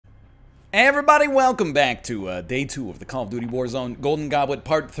Everybody, welcome back to day 2 of the Call of Duty Warzone Golden Goblet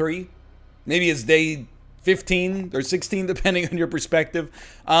Part 3. Maybe it's day 15 or 16, depending on your perspective.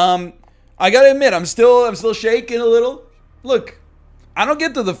 I gotta admit, I'm still shaking a little. Look, I don't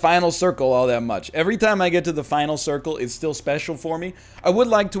get to the final circle all that much. Every time I get to the final circle, it's still special for me. I would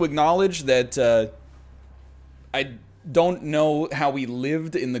like to acknowledge that I don't know how we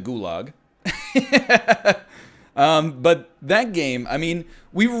lived in the Gulag. But that game, I mean,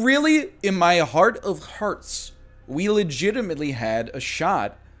 we really, in my heart of hearts, we legitimately had a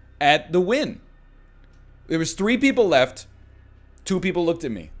shot at the win. There was 3 people left, 2 people looked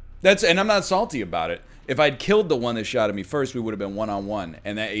at me. And I'm not salty about it. If I'd killed the one that shot at me first, we would have been one-on-one,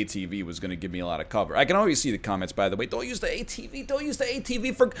 and that ATV was going to give me a lot of cover. I can always see the comments, by the way. Don't use the ATV, don't use the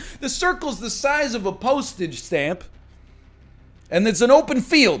ATV for... The circle's the size of a postage stamp. And it's an open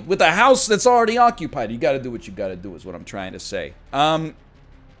field with a house that's already occupied. You gotta do what you gotta do is what I'm trying to say.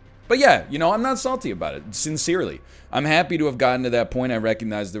 But yeah, you know, I'm not salty about it, sincerely. I'm happy to have gotten to that point. I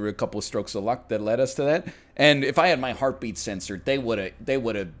recognize there were a couple of strokes of luck that led us to that. And if I had my heartbeat censored, they would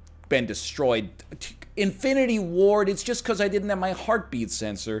have been destroyed. Infinity Ward, it's just because I didn't have my heartbeat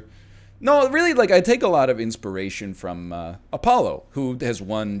sensor. No, really, like, I take a lot of inspiration from Apollo, who has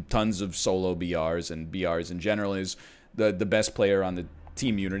won tons of solo BRs, and BRs in general is the best player on the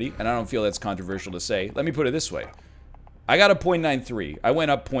team Unity, and I don't feel that's controversial to say. Let me put it this way. I got a .93. I went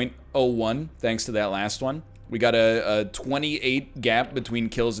up .01 thanks to that last one. We got a 28 gap between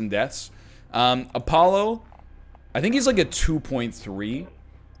kills and deaths. Apollo, I think he's like a 2.3.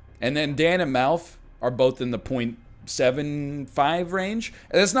 And then Dan and MALF are both in the .75 range.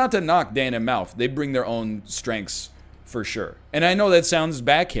 And that's not to knock Dan and MALF. They bring their own strengths for sure. And I know that sounds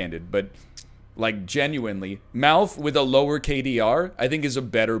backhanded, but... like, genuinely, MALF with a lower KDR, I think is a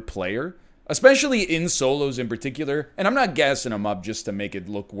better player. Especially in solos in particular. And I'm not gassing him up just to make it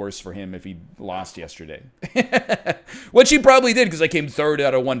look worse for him if he lost yesterday. Which he probably did, because I came 3rd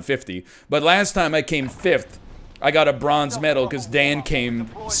out of 150. But last time I came 5th, I got a bronze medal because Dan came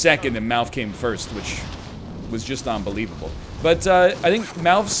 2nd and MALF came 1st, which was just unbelievable. But I think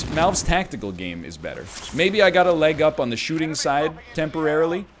MALF's tactical game is better. Maybe I got a leg up on the shooting side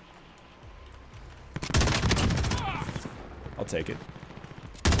temporarily. I'll take it.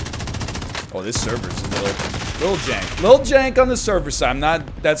 Oh, this server's a little jank. Little jank on the server side.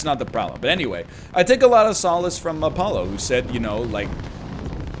 That's not the problem. But anyway, I take a lot of solace from Apollo, who said, you know, like,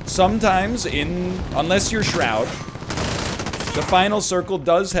 sometimes unless you're Shroud, the final circle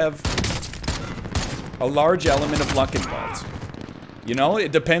does have a large element of luck involved. You know,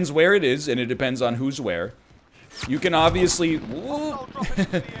 it depends where it is, and it depends on who's where. You can obviously...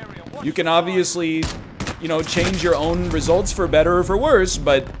 you can obviously... you know, change your own results for better or for worse,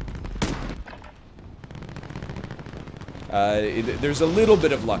 but there's a little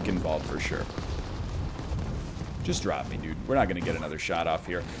bit of luck involved for sure. Just drop me, dude. We're not gonna get another shot off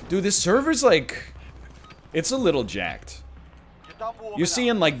here. Dude, this server's like, it's a little jacked. You're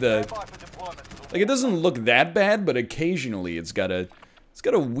seeing like it doesn't look that bad, but occasionally it's got a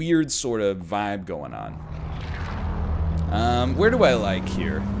weird sort of vibe going on. Where do I like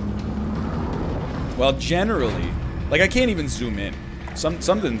here? Well, generally, like, I can't even zoom in.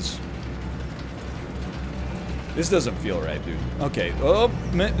 Something's... This doesn't feel right, dude. Okay. Oh,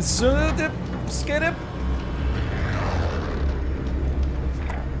 skid it.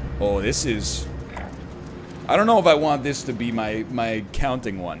 Oh, this is... I don't know if I want this to be my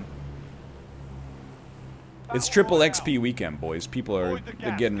counting one. It's triple XP weekend, boys. People are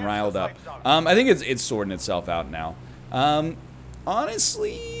getting riled up. I think it's sorting itself out now.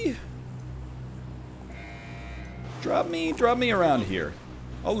 Honestly... Drop me around here.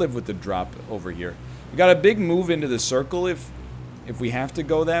 I'll live with the drop over here. We got a big move into the circle if we have to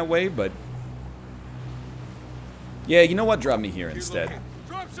go that way, but... yeah, you know what? Drop me here instead.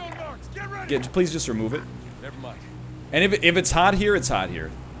 Please just remove it. Never mind. And if it's hot here, it's hot here.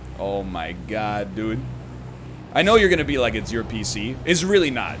 Oh my god, dude. I know you're gonna be like, it's your PC. It's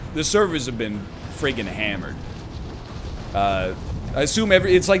really not. The servers have been friggin' hammered. I assume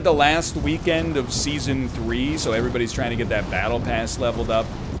it's like the last weekend of Season 3, so everybody's trying to get that Battle Pass leveled up.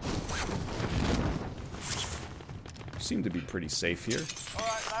 Seem to be pretty safe here.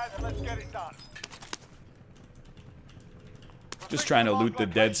 Alright, lads, let's get it done. Just trying to loot the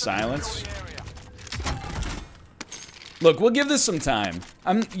dead silence. Look, we'll give this some time.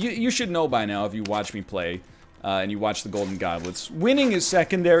 You should know by now if you watch me play, and you watch the Golden Goblets. Winning is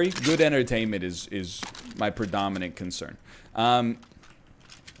secondary. Good entertainment is my predominant concern.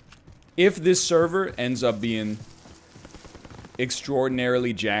 If this server ends up being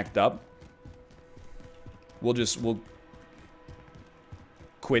extraordinarily jacked up, we'll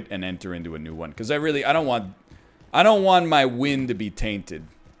quit and enter into a new one. Because I don't want my win to be tainted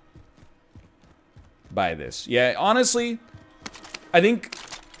by this. Yeah, honestly, I think,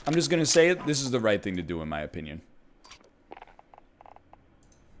 I'm just gonna say it, this is the right thing to do in my opinion.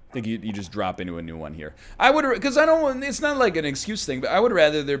 I think you just drop into a new one here. I would, because I don't want, it's not like an excuse thing, but I would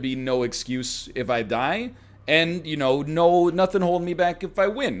rather there be no excuse if I die, and, you know, nothing holding me back if I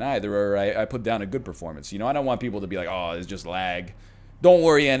win either, or I put down a good performance. You know, I don't want people to be like, oh, it's just lag. Don't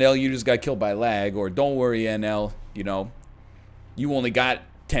worry, NL, you just got killed by lag, or don't worry, NL, you know, you only got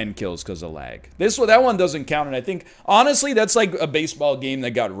 10 kills because of lag. That one doesn't count, and I think, honestly, that's like a baseball game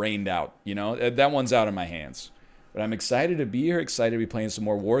that got rained out, you know? That one's out of my hands. But I'm excited to be here, excited to be playing some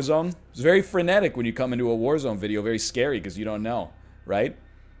more Warzone. It's very frenetic when you come into a Warzone video, very scary because you don't know, right?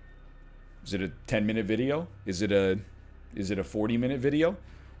 Is it a 10-minute video? Is it a 40-minute video?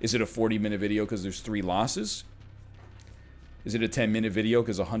 Is it a 40-minute video because there's 3 losses? Is it a 10-minute video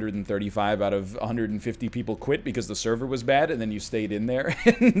because 135 out of 150 people quit because the server was bad and then you stayed in there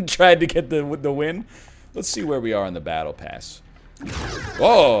and tried to get the win? Let's see where we are on the battle pass.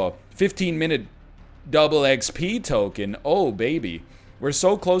 Oh, 15-minute double XP token. Oh, baby. We're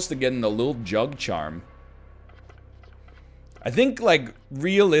so close to getting the little jug charm. I think, like,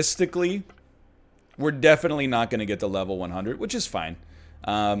 realistically, we're definitely not going to get to level 100, which is fine.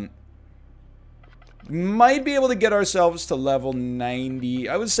 Might be able to get ourselves to level 90.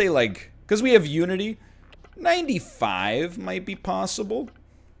 I would say, like, because we have Unity, 95 might be possible.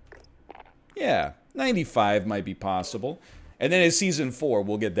 Yeah, 95 might be possible. And then in Season 4,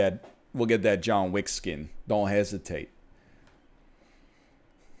 we'll get that John Wick skin. Don't hesitate.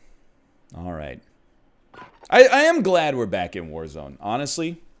 All right. I am glad we're back in Warzone,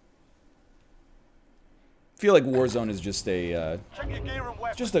 honestly. I feel like Warzone is just a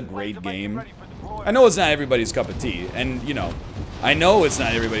great game. I know it's not everybody's cup of tea, and you know, I know it's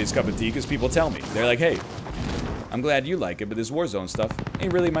not everybody's cup of tea because people tell me. They're like, hey, I'm glad you like it, but this Warzone stuff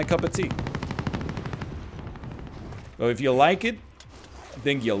ain't really my cup of tea. But if you like it, I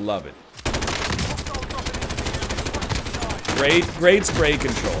think you'll love it. Great spray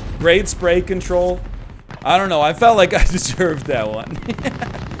control. Great spray control. I don't know, I felt like I deserved that one.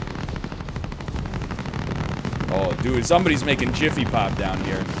 Oh, dude, somebody's making Jiffy Pop down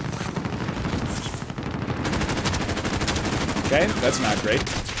here. Okay, that's not great.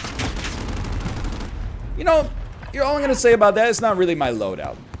 You know, all I'm gonna say about that, it's not really my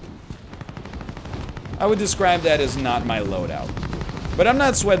loadout. I would describe that as not my loadout. But I'm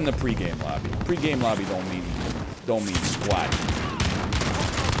not sweating the pre-game lobby. Pre-game lobby don't mean squat.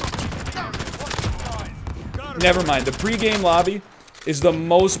 Never mind, the pre-game lobby is the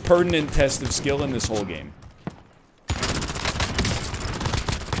most pertinent test of skill in this whole game.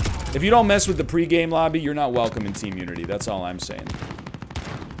 If you don't mess with the pre-game lobby, you're not welcome in Team Unity. That's all I'm saying.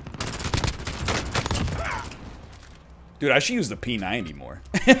 Dude, I should use the P90 more.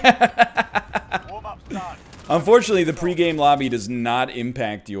 Unfortunately, the pre-game lobby does not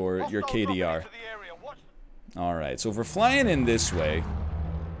impact your KDR. Alright, so if we're flying in this way...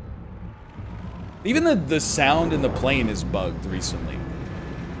 Even the sound in the plane is bugged recently.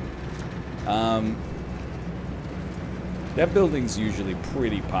 That building's usually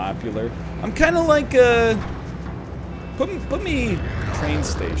pretty popular. I'm kind of like, put me train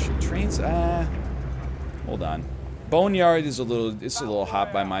station. Hold on. Boneyard is a little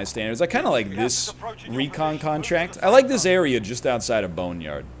hot by my standards. I kind of like this recon contract. I like this area just outside of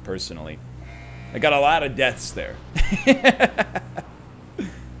Boneyard, personally. I got a lot of deaths there.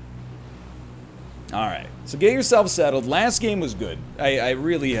 Alright, so get yourself settled. Last game was good. I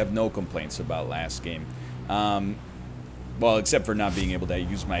really have no complaints about last game. Well, except for not being able to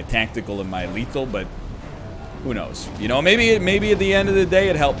use my tactical and my lethal, but who knows? You know, maybe at the end of the day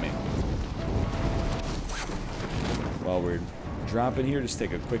it helped me. While we're dropping here, just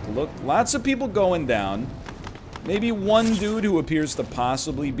take a quick look. Lots of people going down. Maybe one dude who appears to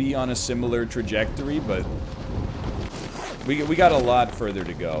possibly be on a similar trajectory, but we got a lot further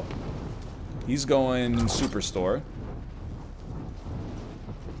to go. He's going Superstore.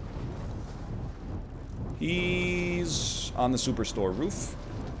 He's on the Superstore roof.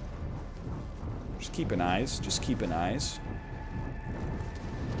 Just keeping eyes. Just keeping eyes.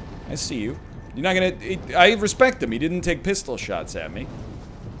 I see you. You're not gonna... I respect him. He didn't take pistol shots at me.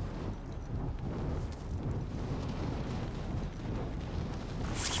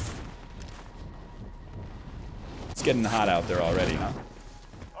 It's getting hot out there already, huh?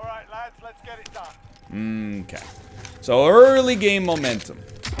 Alright, lads, let's get it done. Okay. So, early game momentum.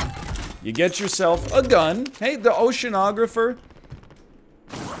 You get yourself a gun. Hey, the oceanographer.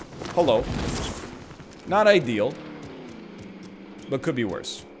 Hello. Not ideal. but could be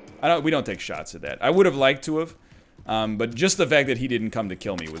worse. We don't take shots at that. I would have liked to have, but just the fact that he didn't come to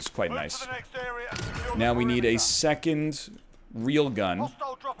kill me was quite nice. Now we need a second real gun.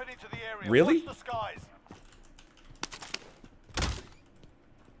 Really?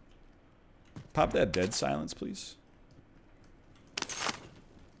 Pop that dead silence, please.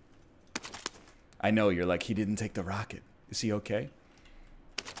 I know, you're like, he didn't take the rocket. Is he okay?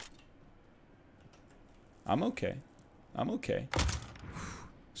 I'm okay. I'm okay.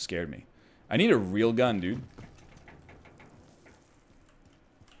 Scared me. I need a real gun, dude.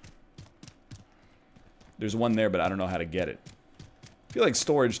 There's one there, but I don't know how to get it. I feel like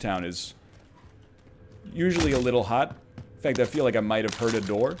Storage Town is usually a little hot. In fact, I feel like I might have heard a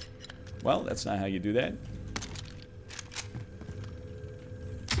door. Well, that's not how you do that.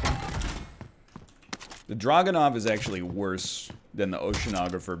 The Dragunov is actually worse than the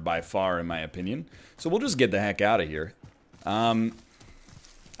Oceanographer by far, in my opinion. So we'll just get the heck out of here.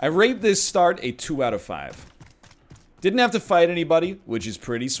 I rate this start a 2 out of 5. Didn't have to fight anybody, which is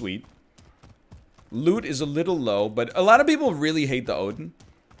pretty sweet. Loot is a little low, but a lot of people really hate the Odin.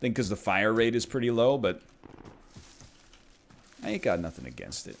 I think because the fire rate is pretty low, but I ain't got nothing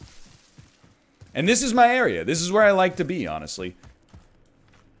against it. And this is my area. This is where I like to be, honestly.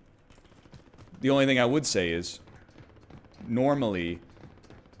 The only thing I would say is, normally,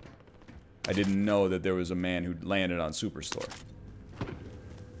 I didn't know that there was a man who landed on Superstore.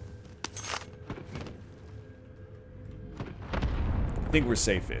 I think we're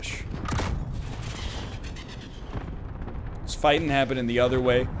safe-ish. There's fighting happening the other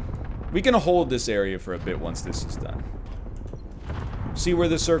way. We can hold this area for a bit once this is done. See where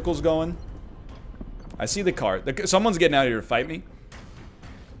the circle's going? I see the car. Someone's getting out here to fight me.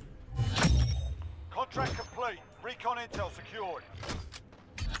 Contract complete. Recon intel secured.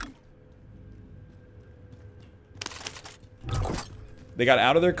 They got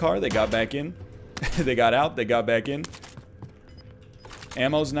out of their car. They got back in. They got out. They got back in.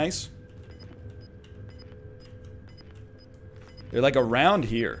 Ammo's nice. They're like around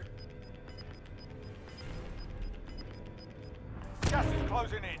here. Gas is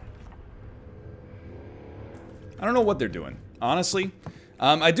closing in. I don't know what they're doing, honestly.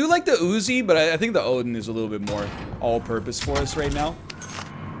 I do like the Uzi, but I think the Odin is a little bit more all-purpose for us right now.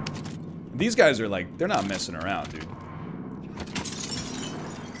 These guys are like, they're not messing around, dude.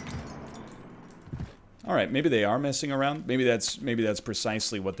 All right, maybe they are messing around. Maybe that's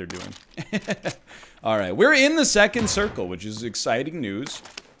precisely what they're doing. All right, we're in the second circle, which is exciting news.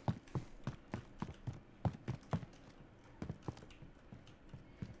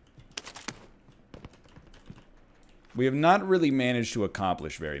 We have not really managed to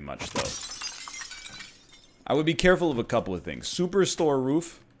accomplish very much, though. I would be careful of a couple of things. Superstore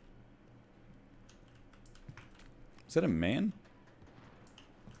roof. Is that a man?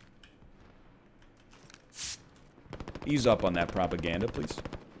 Ease up on that propaganda, please.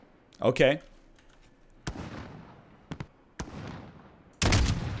 Okay.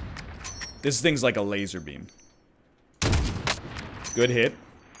 This thing's like a laser beam. Good hit.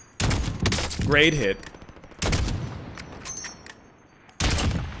 Great hit.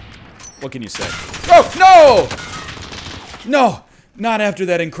 What can you say? Oh, no! No! Not after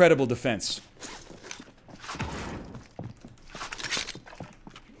that incredible defense.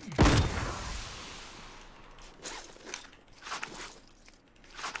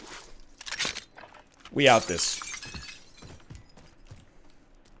 We out this.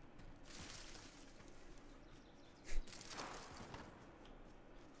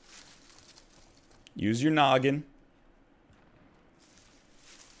 Use your noggin.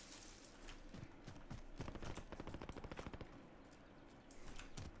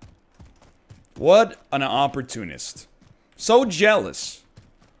 What an opportunist. So jealous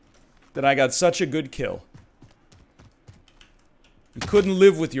that I got such a good kill. You couldn't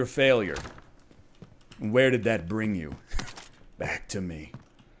live with your failure. And where did that bring you? Back to me.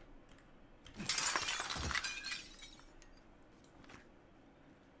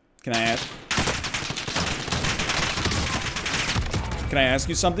 Can I ask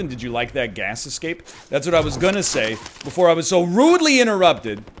you something? Did you like that gas escape? That's what I was gonna say before I was so rudely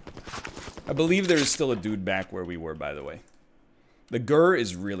interrupted. I believe there is still a dude back where we were, by the way. The Gur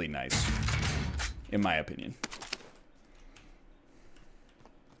is really nice, in my opinion.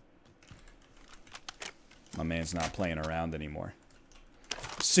 My man's not playing around anymore.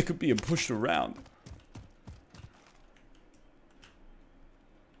 I'm sick of being pushed around.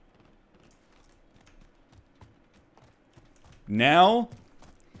 Now,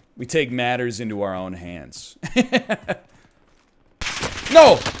 we take matters into our own hands.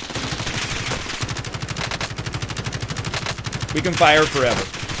 No! We can fire forever.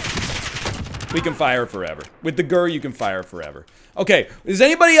 We can fire forever. With the GUR, you can fire forever. Okay, does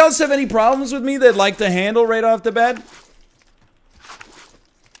anybody else have any problems with me they'd like to handle right off the bat?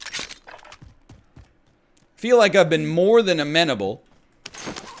 Feel like I've been more than amenable.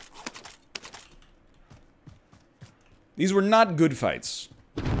 These were not good fights.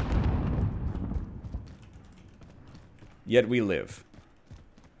 Yet we live.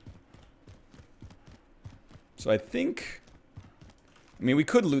 So I think... I mean, we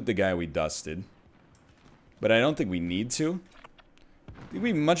could loot the guy we dusted. But I don't think we need to. I think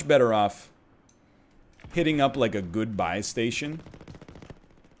we'd be much better off hitting up like a good buy station.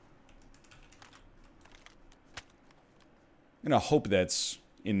 I'm gonna hope that's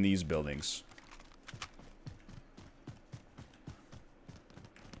in these buildings.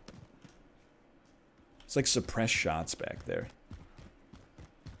 It's like suppressed shots back there.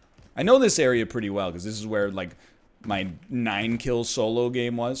 I know this area pretty well because this is where like my 9-kill solo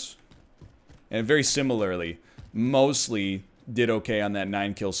game was. And very similarly, mostly did okay on that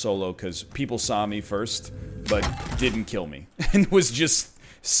 9-kill solo because people saw me first, but didn't kill me. And was just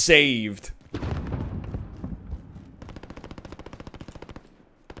saved.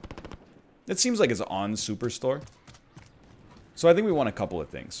 It seems like it's on Superstore. So I think we want a couple of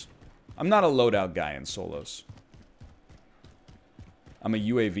things. I'm not a loadout guy in solos. I'm a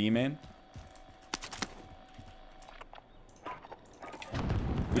UAV man.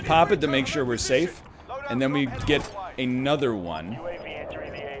 We pop it to make sure we're safe, and then we get another one.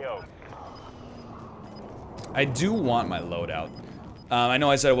 I do want my loadout. I know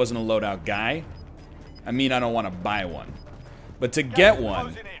I said I wasn't a loadout guy. I mean, I don't want to buy one. But to get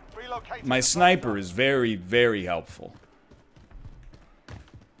one, my sniper is very, very helpful.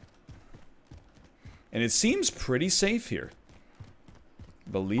 And it seems pretty safe here.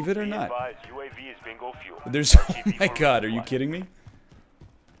 Believe it or not. There's... Oh my god, are you kidding me?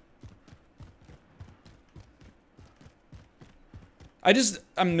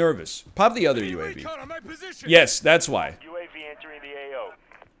 I'm nervous. Pop the other UAV. Yes, that's why.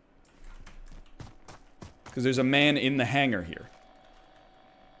 Because there's a man in the hangar here.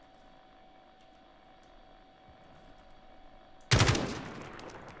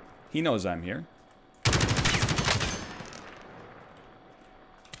 He knows I'm here.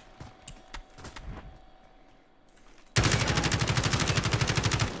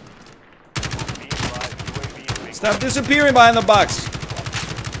 Stop disappearing behind the box.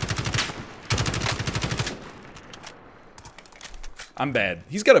 I'm bad.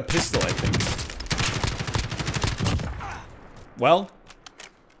 He's got a pistol, I think. Well,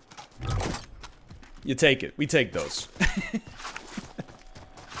 you take it. We take those.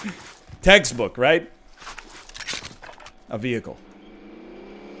 Textbook, right? A vehicle.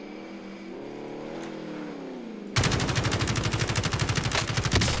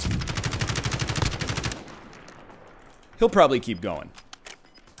 He'll probably keep going.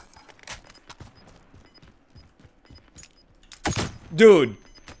 Dude.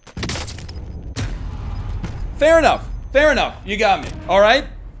 Fair enough. Fair enough. You got me. Alright?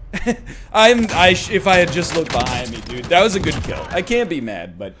 If I had just looked behind me, dude. That was a good kill. I can't be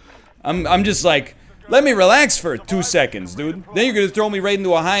mad, but I'm just like, let me relax for 2 seconds, dude. Then you're gonna throw me right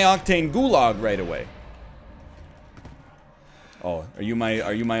into a high-octane gulag right away. Oh, are you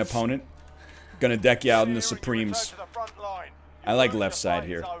my opponent? Gonna deck you out in the Supremes. I like left side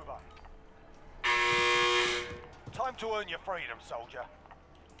here. Time to earn your freedom, soldier.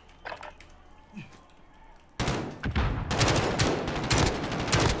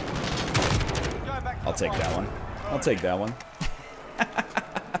 I'll take that one. I'll take that one.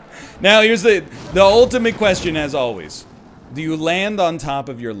 Now here's the ultimate question as always. Do you land on top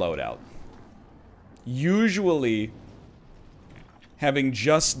of your loadout? Usually, having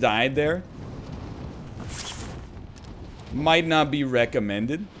just died there might not be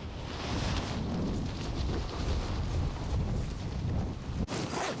recommended.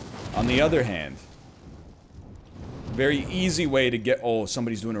 On the other hand, very easy way to get... Oh,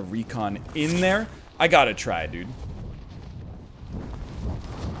 somebody's doing a recon in there? I gotta try, dude.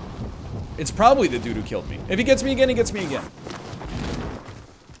 It's probably the dude who killed me. If he gets me again, he gets me again.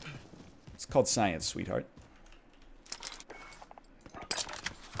 It's called science, sweetheart.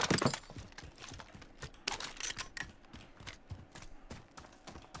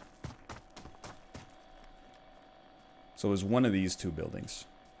 So it was one of these two buildings.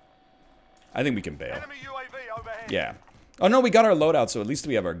 I think we can bail. Enemy UAV overhead. Yeah. Oh no, we got our loadout, so at least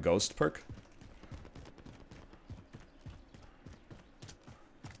we have our ghost perk.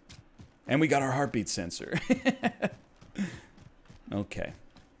 And we got our heartbeat sensor. Okay.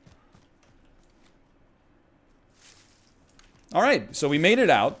 Alright, so we made it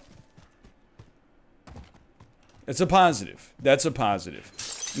out. It's a positive. That's a positive.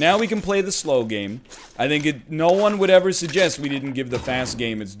 Now we can play the slow game. I think no one would ever suggest we didn't give the fast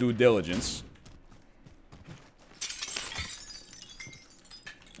game its due diligence.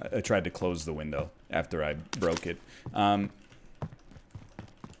 I tried to close the window after I broke it. So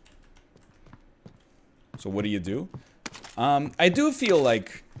what do? I do feel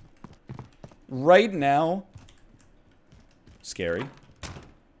like right now, scary.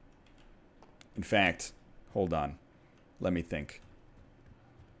 In fact, hold on. Let me think.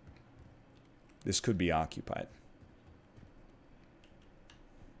 This could be occupied.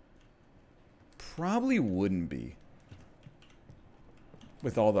 Probably wouldn't be.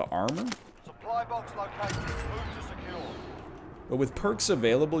 With all the armor? Supply box located. Move to secure. But with perks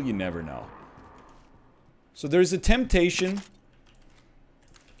available, you never know. So there's a temptation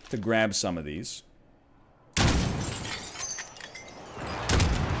to grab some of these.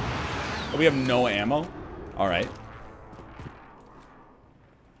 Oh, we have no ammo? Alright.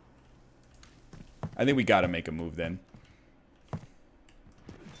 I think we gotta make a move then.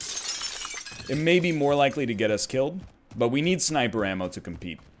 It may be more likely to get us killed, but we need sniper ammo to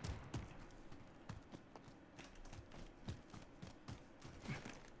compete.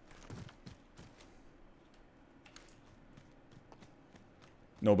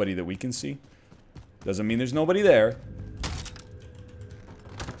 Nobody that we can see. Doesn't mean there's nobody there.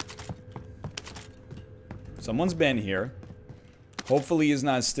 Someone's been here. Hopefully he's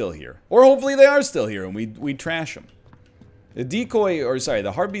not still here. Or hopefully they are still here and we trash them. The decoy, or sorry,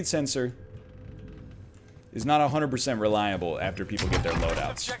 the heartbeat sensor is not 100% reliable after people get their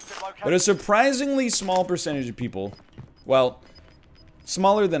loadouts. But a surprisingly small percentage of people, well,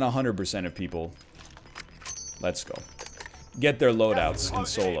 smaller than 100% of people, let's go, get their loadouts in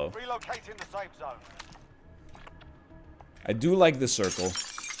solo. I do like the circle,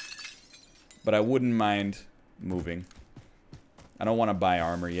 but I wouldn't mind moving. I don't want to buy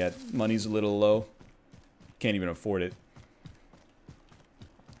armor yet. Money's a little low. Can't even afford it.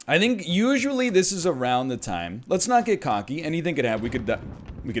 I think usually this is around the time. Let's not get cocky. Anything could happen.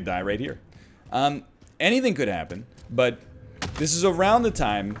 We could die right here. Anything could happen, but this is around the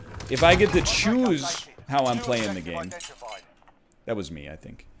time if I get to choose how I'm playing the game. That was me, I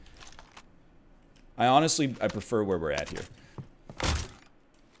think. I prefer where we're at here.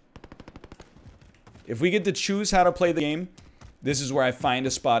 If we get to choose how to play the game, this is where I find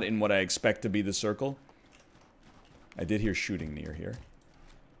a spot in what I expect to be the circle. I did hear shooting near here.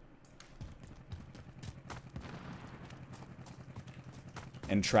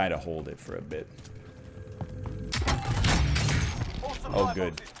 And try to hold it for a bit. Oh,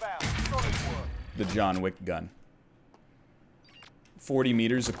 good. The John Wick gun. 40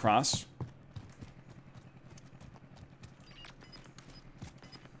 meters across.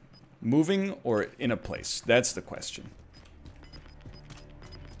 Moving or in a place? That's the question.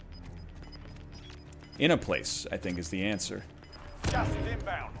 In a place, I think, is the answer. Gas is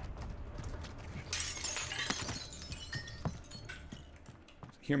inbound.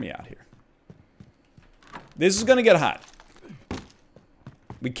 Hear me out here. This is gonna get hot.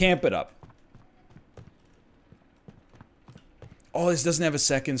 We camp it up. Oh, this doesn't have a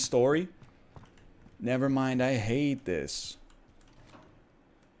second story? Never mind, I hate this.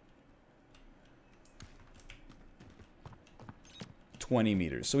 $20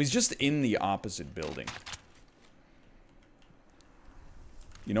 meters. So he's just in the opposite building.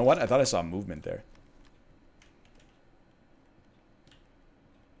 You know what? I thought I saw movement there.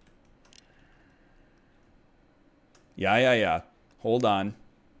 Yeah. Hold on.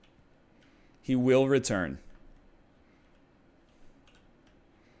 He will return.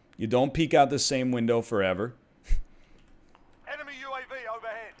 You don't peek out the same window forever. Enemy UAV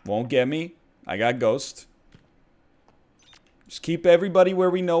overhead. Won't get me. I got ghost. Just keep everybody where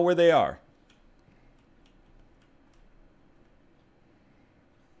we know where they are.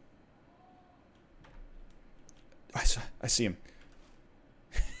 I see him.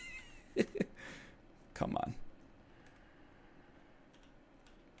 Come on.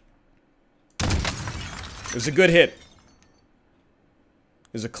 It was a good hit.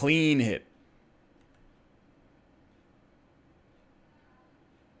 It was a clean hit.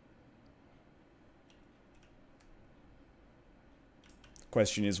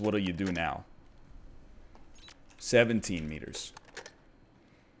 Question is, what do you do now? 17 meters.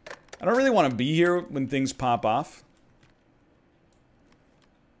 I don't really want to be here when things pop off.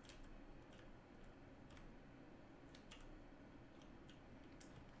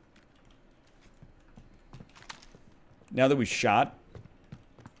 Now that we shot,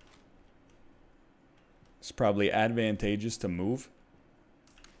 it's probably advantageous to move.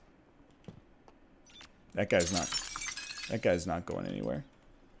 That guy's not going anywhere.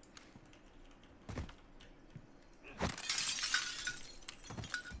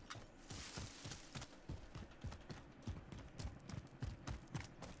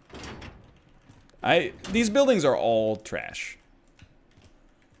 These buildings are all trash.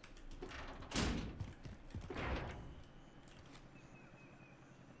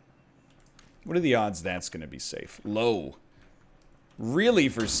 What are the odds that's going to be safe? Low. Really,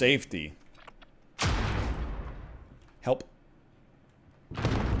 for safety. Help.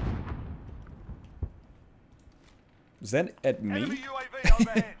 Is that at me? Enemy UAV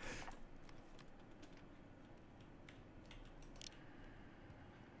overhead.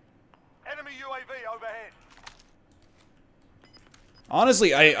 Enemy UAV overhead.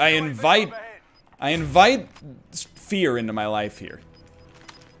 Honestly, I invite fear into my life here.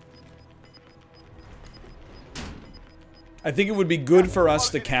 I think it would be good for us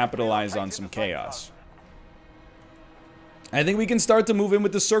to capitalize on some chaos. I think we can start to move in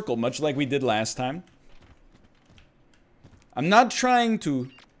with the circle, much like we did last time. I'm not trying to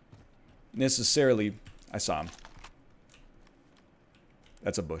necessarily... I saw him.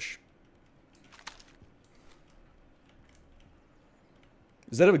 That's a bush.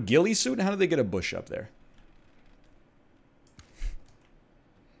 Is that a ghillie suit? How did they get a bush up there?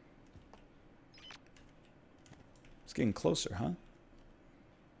 It's getting closer, huh?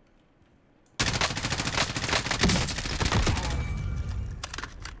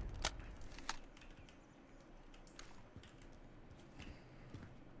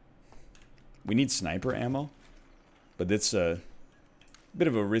 We need sniper ammo, but it's a bit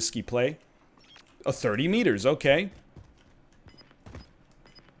of a risky play. Oh, 30 meters, okay.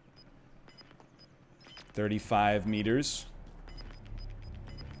 35 meters.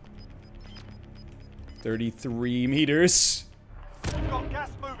 33 meters. Got gas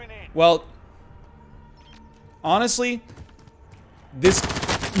moving in. Well, honestly, this...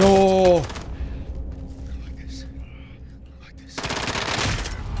 No. Like this. Like this.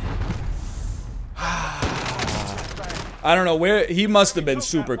 I don't know where... He must have been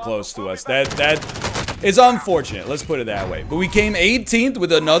super close to us. That is unfortunate. Let's put it that way. But we came 18th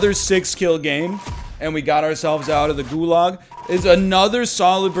with another 6-kill game. And we got ourselves out of the gulag. It's another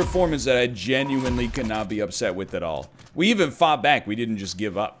solid performance that I genuinely could not be upset with at all. We even fought back. We didn't just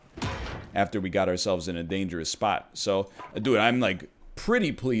give up after we got ourselves in a dangerous spot. So, dude, I'm like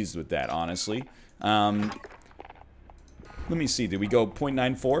pretty pleased with that, honestly. Let me see. Did we go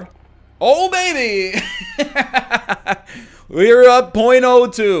 0.94? Oh, baby! We're up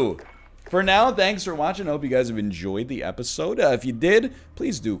 0.02. For now, thanks for watching. I hope you guys have enjoyed the episode. If you did,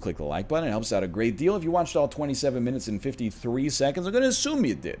 please do click the like button. It helps out a great deal. If you watched all 27 minutes and 53 seconds, I'm going to assume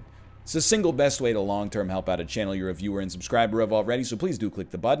you did. It's the single best way to long-term help out a channel you're a viewer and subscriber of already, so please do click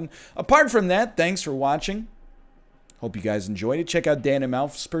the button. Apart from that, thanks for watching. Hope you guys enjoyed it. Check out Dan and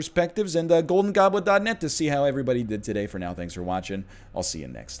MALF's perspectives and goldengoblet.net to see how everybody did today. For now, thanks for watching. I'll see you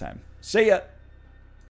next time. See ya!